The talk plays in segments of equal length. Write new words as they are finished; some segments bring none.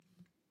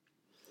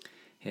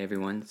Hey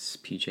everyone, it's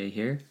PJ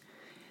here,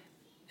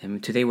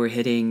 and today we're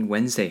hitting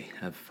Wednesday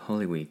of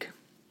Holy Week.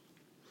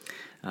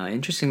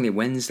 Interestingly,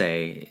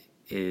 Wednesday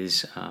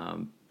is a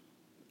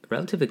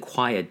relatively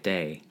quiet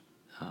day,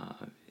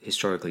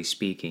 historically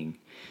speaking.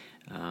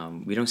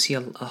 We don't see a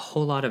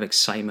whole lot of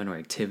excitement or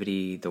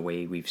activity the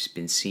way we've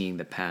been seeing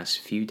the past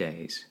few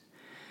days.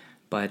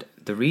 But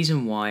the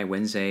reason why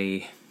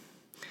Wednesday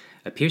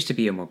appears to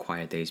be a more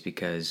quiet day is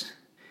because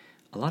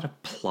a lot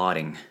of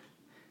plotting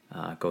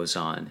goes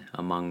on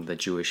among the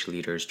Jewish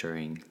leaders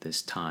during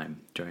this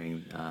time,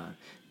 during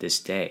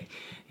this day.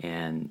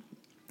 And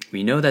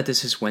we know that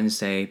this is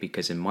Wednesday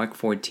because in Mark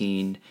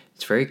 14,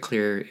 it's very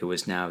clear it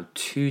was now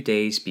 2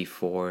 days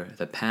before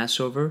the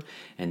Passover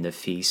and the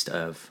Feast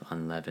of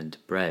Unleavened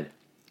Bread.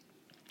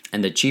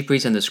 And the chief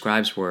priests and the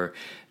scribes were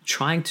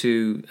trying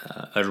to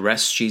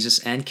arrest Jesus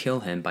and kill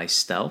him by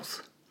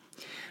stealth.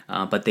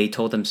 But they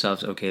told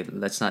themselves, okay,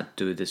 let's not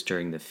do this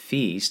during the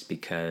feast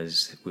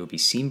because we'll be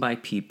seen by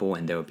people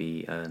and there will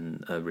be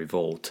a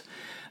revolt.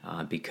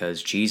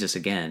 Because Jesus,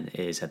 again,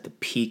 is at the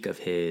peak of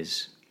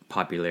his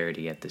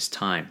popularity at this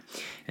time.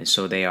 And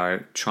so they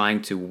are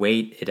trying to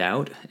wait it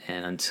out,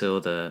 and until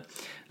the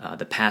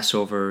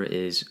Passover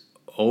is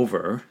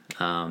over,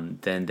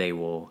 then they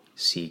will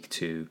seek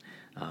to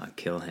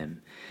kill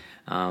him.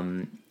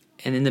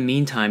 And in the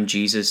meantime,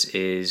 Jesus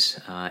is,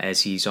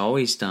 as he's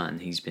always done,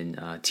 he's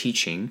been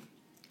teaching.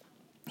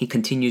 He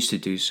continues to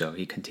do so.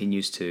 He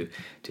continues to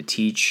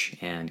teach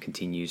and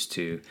continues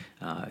to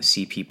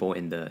see people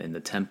in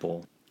the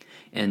temple.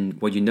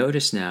 And what you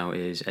notice now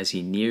is as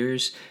he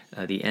nears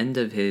the end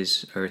of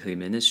his earthly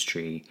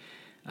ministry,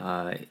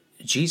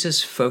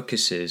 Jesus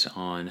focuses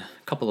on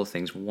a couple of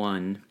things.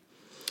 One,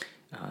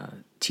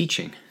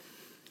 teaching.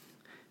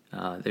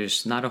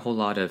 There's not a whole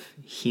lot of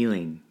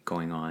healing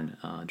going on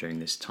during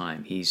this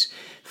time. He's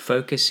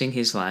focusing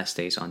his last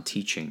days on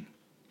teaching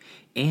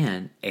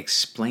and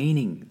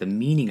explaining the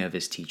meaning of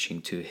his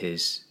teaching to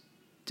his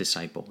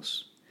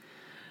disciples.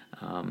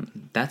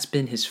 That's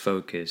been his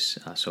focus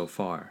so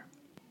far.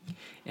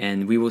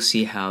 And we will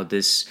see how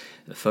this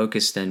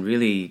focus then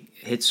really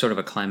hits sort of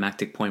a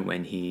climactic point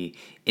when he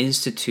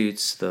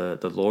institutes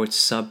the Lord's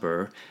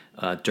Supper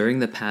during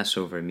the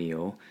Passover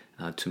meal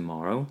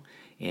tomorrow.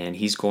 And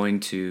he's going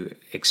to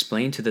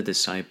explain to the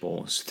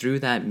disciples through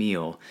that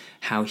meal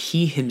how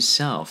he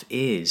himself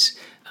is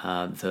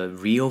the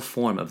real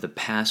form of the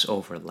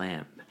Passover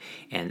lamb.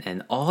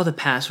 And all the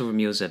Passover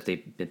meals that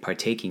they've been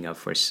partaking of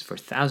for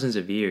thousands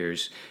of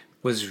years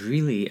was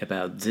really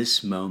about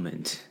this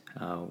moment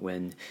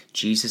when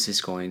Jesus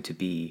is going to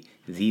be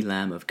the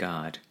Lamb of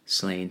God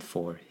slain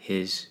for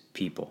his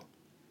people.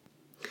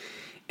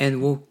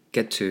 And we'll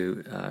get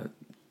to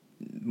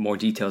more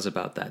details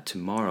about that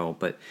tomorrow.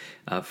 But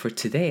for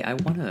today, I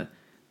want to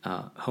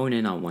hone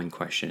in on one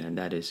question, and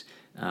that is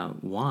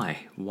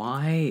why?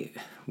 Why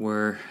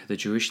were the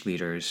Jewish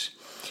leaders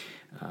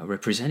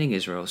representing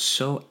Israel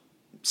so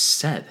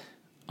set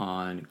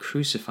on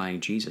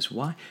crucifying Jesus?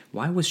 Why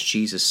was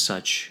Jesus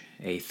such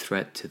a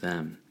threat to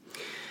them?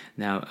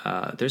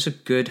 Now, there's a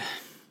good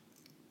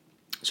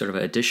sort of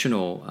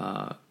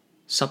additional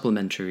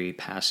supplementary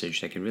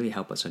passage that can really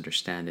help us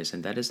understand this,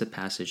 and that is the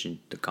passage in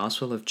the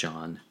Gospel of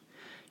John,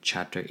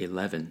 chapter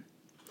 11.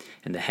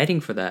 And the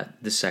heading for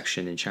this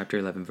section in chapter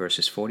 11,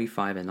 verses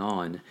 45 and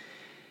on,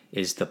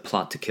 is the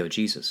plot to kill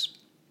Jesus.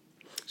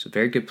 So a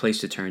very good place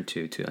to turn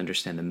to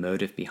understand the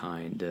motive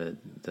behind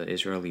the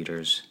Israel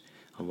leaders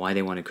on why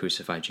they want to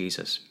crucify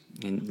Jesus.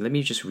 And let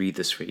me just read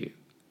this for you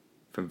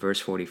from verse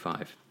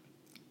 45.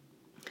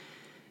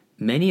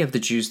 Many of the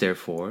Jews,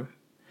 therefore,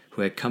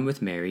 who had come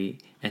with Mary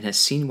and had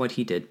seen what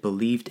he did,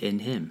 believed in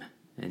him,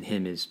 and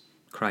him is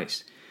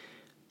Christ.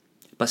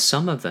 But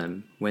some of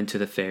them went to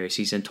the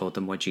Pharisees and told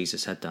them what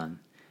Jesus had done.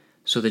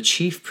 So the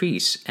chief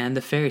priests and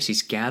the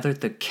Pharisees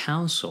gathered the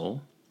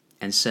council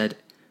and said,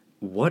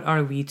 "What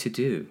are we to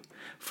do?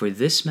 For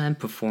this man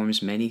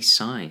performs many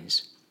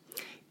signs.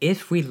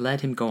 If we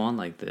let him go on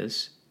like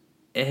this,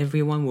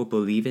 everyone will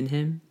believe in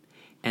him,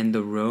 and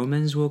the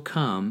Romans will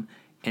come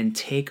and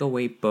take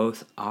away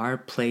both our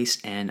place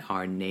and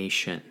our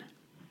nation."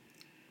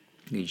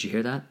 Did you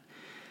hear that?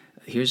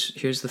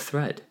 Here's the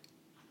thread.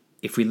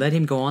 If we let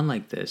him go on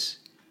like this,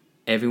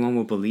 everyone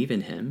will believe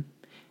in him,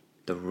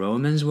 the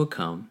Romans will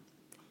come,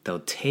 they'll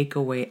take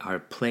away our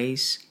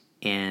place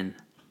and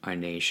our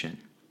nation.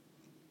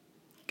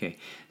 Okay,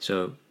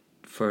 so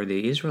for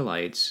the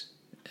Israelites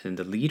and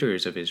the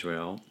leaders of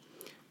Israel,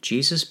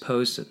 Jesus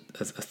posed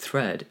a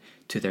threat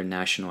to their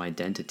national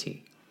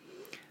identity.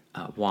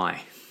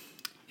 Why?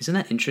 Isn't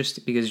that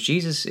interesting? Because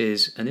Jesus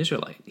is an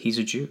Israelite. He's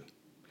a Jew.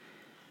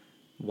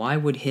 Why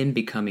would him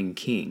becoming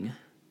king,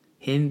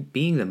 him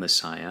being the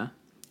Messiah,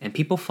 and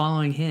people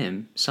following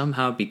him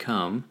somehow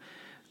become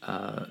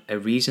a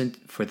reason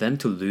for them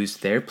to lose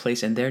their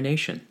place and their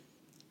nation?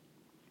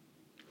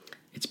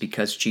 It's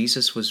because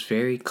Jesus was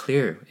very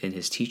clear in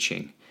his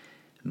teaching.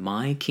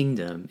 My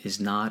kingdom is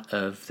not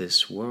of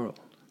this world.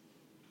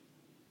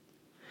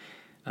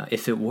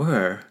 If it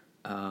were,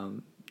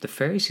 the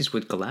Pharisees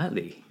would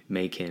gladly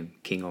make him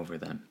king over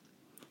them.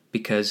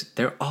 because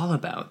they're all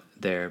about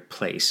their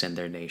place and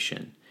their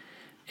nation,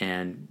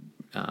 and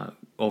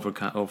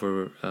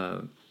overcoming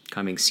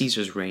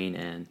Caesar's reign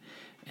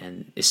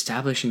and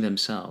establishing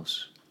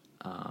themselves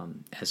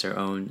as their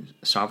own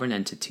sovereign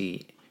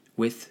entity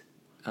with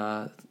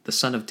the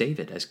son of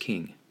David as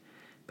king.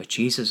 But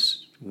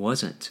Jesus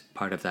wasn't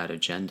part of that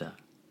agenda.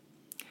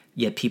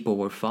 Yet people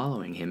were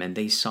following him, and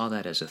they saw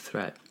that as a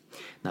threat.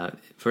 Now,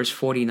 verse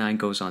 49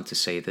 goes on to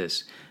say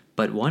this,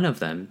 but one of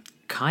them,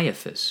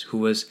 Caiaphas, who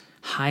was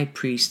high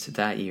priest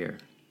that year,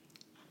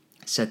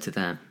 said to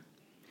them,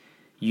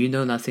 "You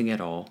know nothing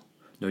at all,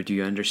 nor do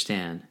you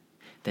understand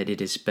that it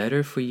is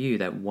better for you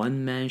that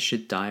one man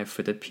should die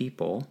for the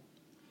people,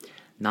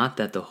 not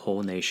that the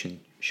whole nation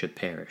should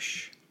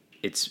perish."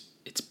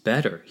 It's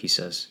better, he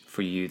says,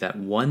 for you that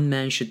one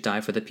man should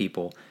die for the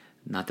people,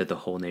 not that the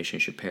whole nation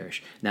should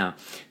perish. Now,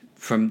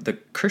 from the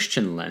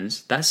Christian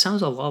lens, that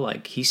sounds a lot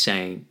like he's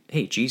saying,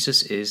 hey,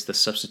 Jesus is the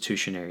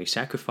substitutionary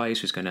sacrifice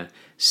who's going to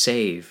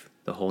save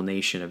the whole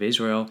nation of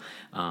Israel,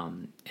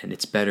 and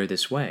it's better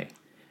this way.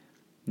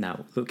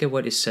 Now, look at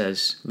what it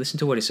says. Listen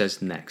to what it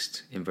says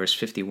next in verse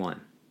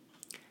 51.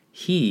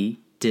 He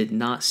did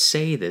not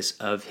say this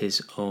of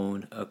his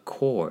own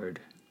accord.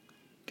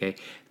 Okay?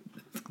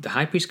 The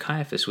high priest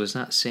Caiaphas was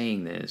not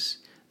saying this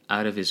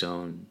out of his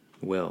own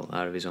will,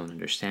 out of his own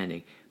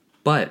understanding,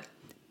 but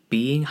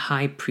being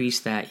high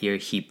priest that year,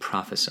 he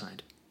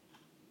prophesied.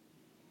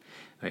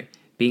 Right?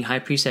 Being high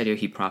priest that year,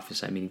 he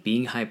prophesied. Meaning,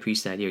 being high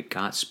priest that year,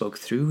 God spoke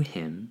through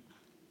him,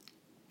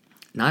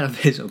 not of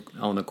his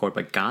own accord,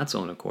 but God's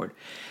own accord,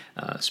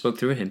 spoke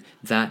through him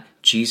that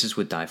Jesus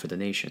would die for the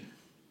nation.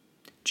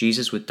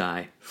 Jesus would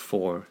die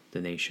for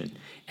the nation.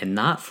 And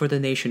not for the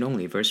nation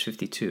only, verse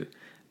 52,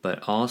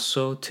 but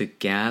also to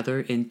gather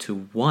into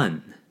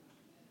one,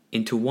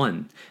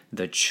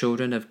 the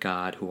children of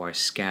God who are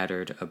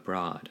scattered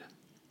abroad.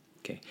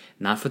 Okay,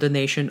 not for the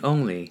nation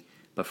only,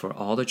 but for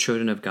all the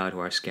children of God who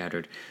are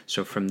scattered.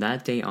 So from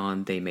that day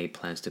on, they made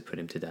plans to put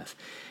him to death.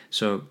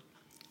 So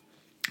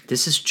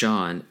this is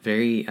John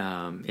very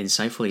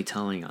insightfully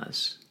telling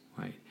us,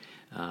 right,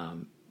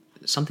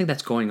 something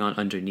that's going on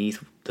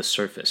underneath the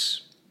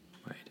surface.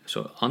 Right.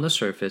 So on the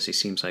surface, it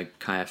seems like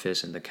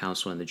Caiaphas and the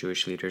council and the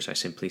Jewish leaders are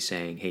simply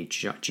saying, hey,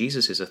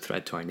 Jesus is a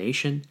threat to our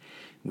nation.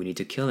 We need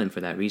to kill him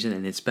for that reason,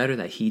 and it's better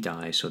that he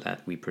dies so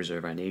that we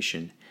preserve our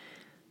nation.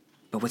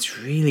 But what's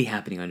really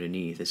happening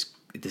underneath is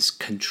this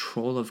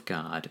control of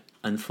God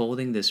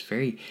unfolding this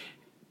very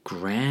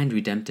grand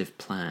redemptive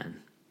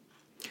plan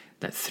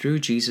that through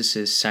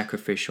Jesus'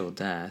 sacrificial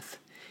death,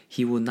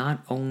 he will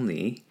not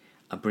only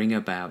bring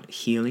about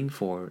healing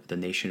for the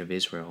nation of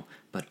Israel,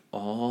 but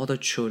all the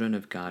children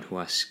of God who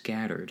are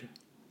scattered,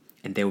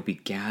 and they will be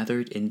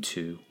gathered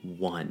into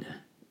one.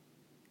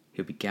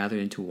 He'll be gathered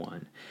into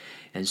one.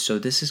 And so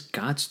this is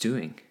God's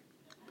doing.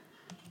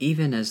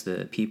 Even as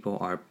the people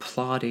are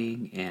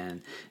plotting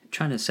and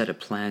trying to set a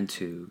plan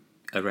to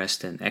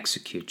arrest and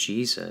execute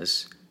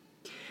Jesus,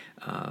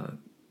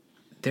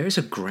 there is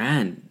a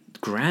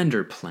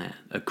grander plan,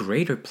 a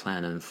greater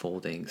plan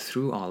unfolding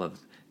through all of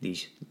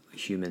these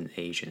human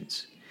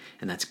agents,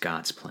 and that's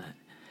God's plan.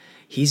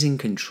 He's in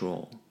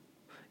control.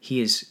 He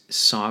is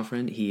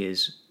sovereign. He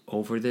is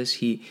over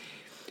this.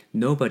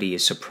 Nobody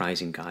is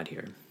surprising God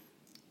here,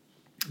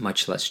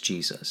 much less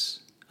Jesus.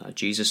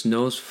 Jesus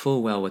knows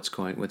full well what's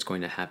going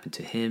to happen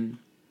to him,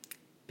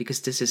 because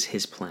this is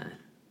his plan.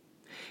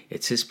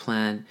 It's his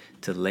plan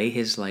to lay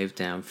his life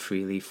down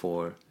freely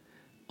for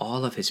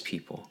all of his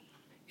people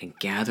and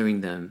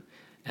gathering them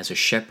as a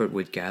shepherd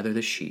would gather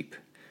the sheep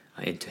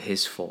into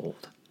his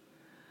fold.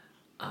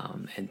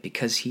 And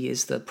because he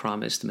is the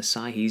promised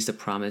Messiah, he's the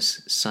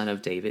promised Son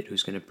of David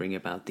who's going to bring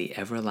about the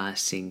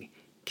everlasting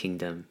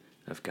kingdom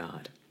of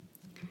God.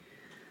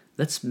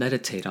 Let's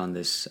meditate on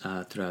this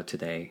throughout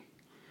today.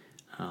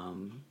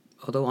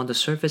 Although on the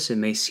surface it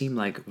may seem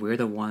like we're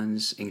the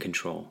ones in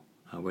control,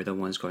 we're the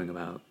ones going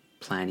about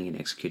planning and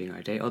executing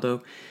our day,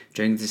 although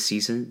during this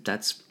season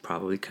that's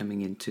probably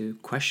coming into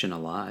question a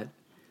lot.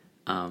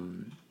 I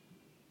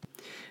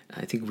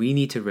think we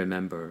need to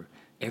remember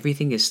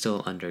everything is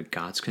still under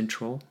God's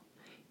control.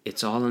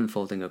 It's all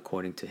unfolding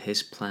according to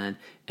his plan,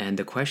 and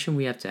the question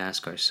we have to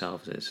ask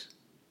ourselves is,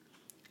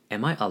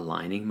 am I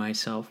aligning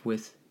myself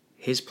with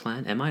his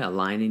plan? Am I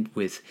aligning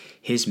with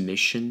his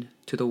mission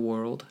to the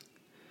world?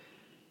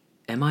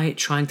 Am I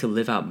trying to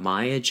live out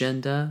my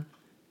agenda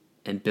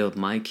and build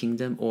my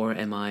kingdom, or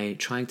am I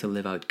trying to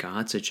live out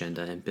God's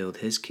agenda and build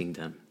his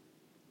kingdom?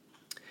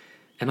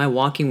 Am I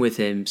walking with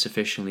him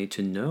sufficiently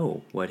to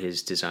know what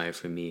his desire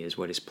for me is,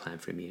 what his plan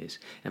for me is?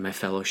 Am I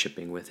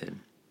fellowshipping with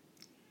him?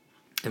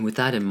 And with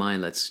that in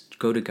mind, let's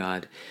go to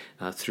God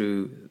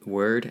through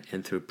word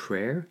and through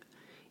prayer,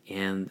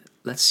 and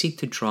let's seek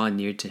to draw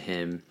near to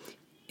him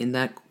in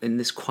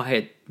this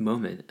quiet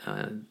moment,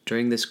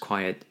 during this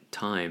quiet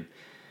time.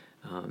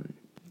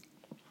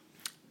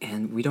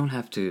 And we don't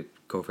have to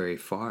go very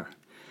far.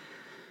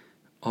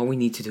 All we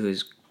need to do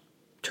is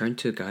turn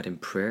to God in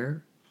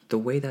prayer the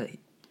way that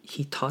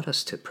he taught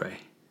us to pray.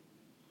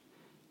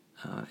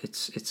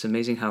 It's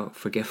amazing how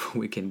forgetful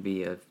we can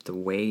be of the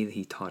way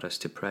He taught us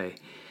to pray.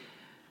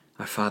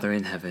 Our Father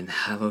in heaven,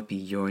 hallowed be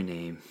your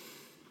name.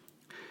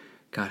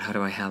 God, how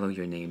do I hallow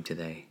your name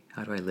today?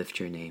 How do I lift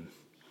your name?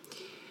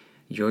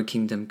 Your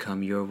kingdom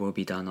come, your will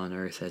be done on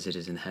earth as it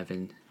is in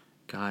heaven.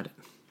 God,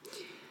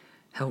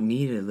 help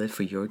me to live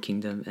for your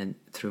kingdom, and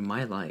through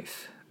my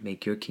life,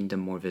 make your kingdom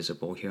more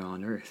visible here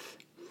on earth.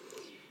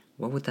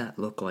 What would that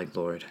look like,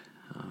 Lord?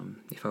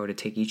 If I were to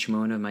take each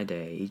moment of my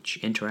day, each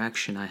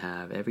interaction I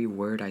have, every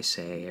word I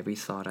say, every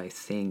thought I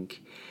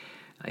think,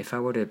 if I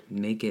were to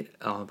make it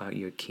all about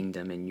your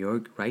kingdom and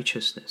your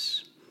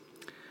righteousness,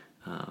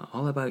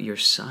 all about your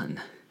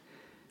Son,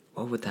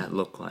 what would that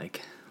look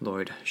like?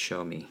 Lord,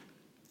 show me.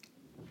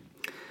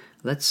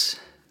 Let's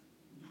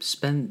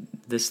spend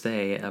this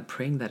day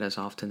praying that as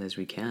often as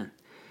we can,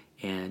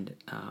 and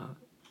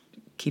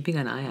keeping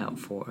an eye out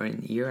for,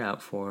 an ear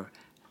out for,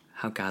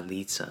 how God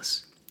leads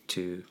us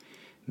to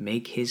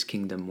make His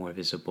kingdom more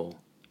visible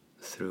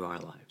through our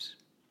lives.